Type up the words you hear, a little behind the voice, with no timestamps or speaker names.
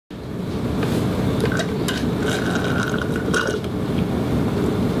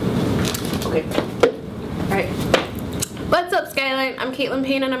everyone, I'm Caitlin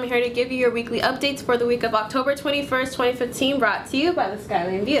Payne and I'm here to give you your weekly updates for the week of October 21st, 2015, brought to you by the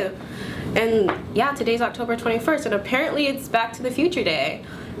Skyline View. And yeah, today's October 21st and apparently it's Back to the Future Day.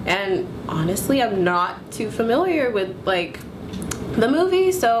 And honestly, I'm not too familiar with like the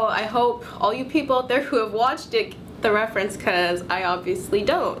movie, so I hope all you people out there who have watched it get the reference, because I obviously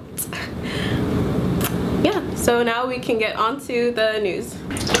don't. Yeah, so now we can get on to the news.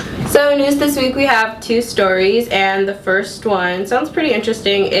 So news this week, we have two stories, and the first one sounds pretty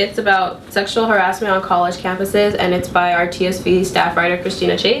interesting. It's about sexual harassment on college campuses, and it's by our TSV staff writer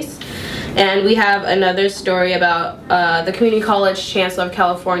Christina Chase. And we have another story about the Community College Chancellor of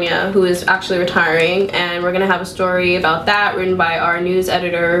California, who is actually retiring, and we're going to have a story about that written by our news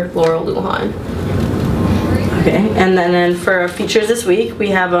editor Laurel Lujan. Okay, and then for features this week, we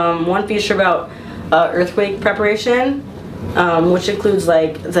have one feature about earthquake preparation, which includes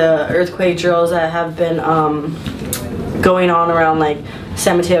like the earthquake drills that have been going on around like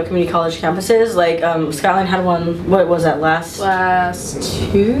San Mateo Community College campuses. Like Skyline had one. What was that last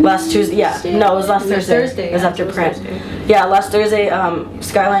Tuesday? Last Tuesday. Yeah. No, it was last Thursday. It was after print. Yeah, last Thursday,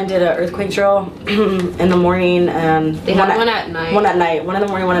 Skyline did an earthquake drill in the morning, and they had one at night. One at night. One in the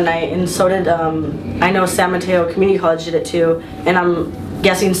morning, one at night, and so did I know San Mateo Community College did it too, and I'm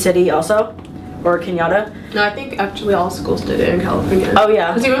guessing City also, or Kenyatta. No, I think actually all schools did it in California. Oh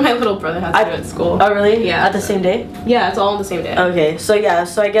yeah. Because even my little brother has to do it at school. Oh really? Yeah. At the same day? Yeah, it's all on the same day. Okay, so yeah,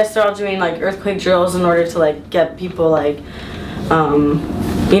 so I guess they're all doing like earthquake drills in order to like get people like,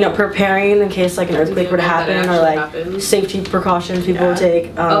 you know, preparing in case like an earthquake were to happen, or like safety precautions people would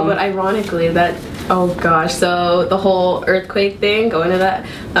take. Oh, but ironically oh gosh, so the whole earthquake thing, going to that,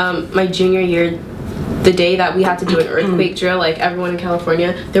 my junior year, the day that we had to do an earthquake drill, like everyone in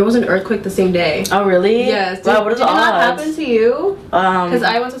California, there was an earthquake the same day. Oh really? Yes. Wow, what are the odds? Did it not happen to you? Because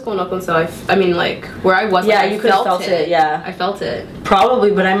I went to school in Oakland, so I mean like where I was, yeah, like, you could have felt it. Yeah, I felt it. Probably,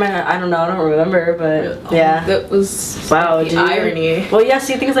 but I don't know, I don't remember, but yeah. That was wow, the irony. Well, yeah,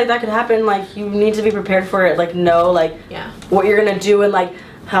 see, things like that could happen. Like you need to be prepared for it. Like know like what you're gonna do, and like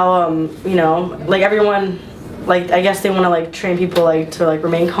how you know, like everyone. Like I guess they want to like train people like to like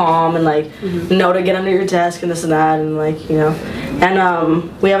remain calm and like know to get under your desk and this and that, and like, you know.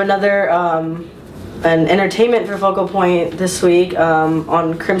 And we have another an entertainment for Focal Point this week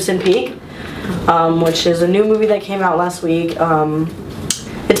on Crimson Peak, which is a new movie that came out last week.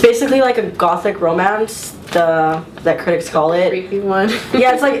 It's basically like a gothic romance, that critics call it. Creepy one.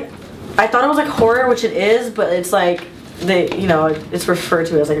 Yeah, it's like, I thought it was like horror, which it is, but it's like you know, it's referred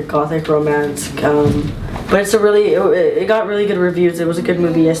to as like a gothic romance. But it's it got really good reviews. It was a good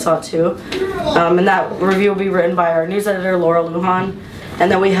movie. I saw it too. And that review will be written by our news editor Laurel Lujan.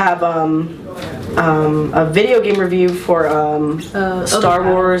 And then we have a video game review for Star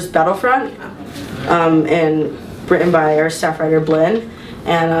Wars Battlefront, and written by our staff writer Blinn.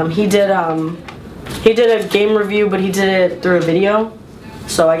 And he did a game review, but he did it through a video.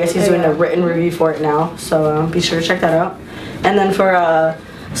 So I guess he's doing a written review for it now. So be sure to check that out. And then for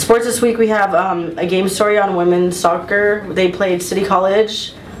sports this week, we have a game story on women's soccer. They played City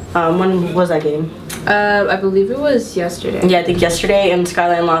College. When was that game? I believe it was yesterday. Yeah, I think yesterday, and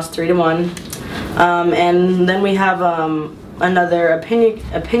Skyline lost 3-1. And then we have another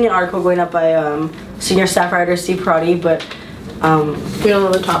opinion article going up by senior staff writer Steve Perotti, but we don't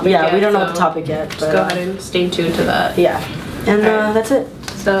know the topic yet. Yeah, we don't know the topic yet. Just go ahead and stay tuned to that. Yeah. And that's it.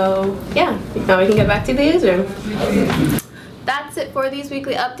 So, yeah, now we can get back to the newsroom. That's it for these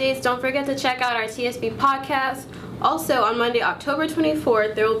weekly updates. Don't forget to check out our TSB podcast. Also, on Monday, October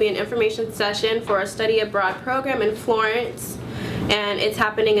 24th, there will be an information session for a study abroad program in Florence. And it's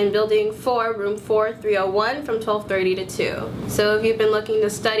happening in Building 4, Room 4301 from 12:30 to 2. So if you've been looking to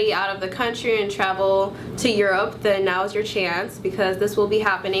study out of the country and travel to Europe, then now's your chance, because this will be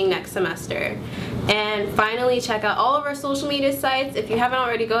happening next semester. And finally, check out all of our social media sites. If you haven't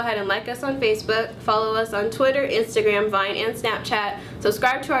already, go ahead and like us on Facebook, follow us on Twitter, Instagram, Vine, and Snapchat,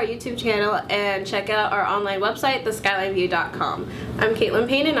 subscribe to our YouTube channel, and check out our online website, theskylineview.com. I'm Caitlin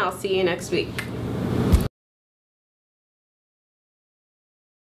Payne, and I'll see you next week.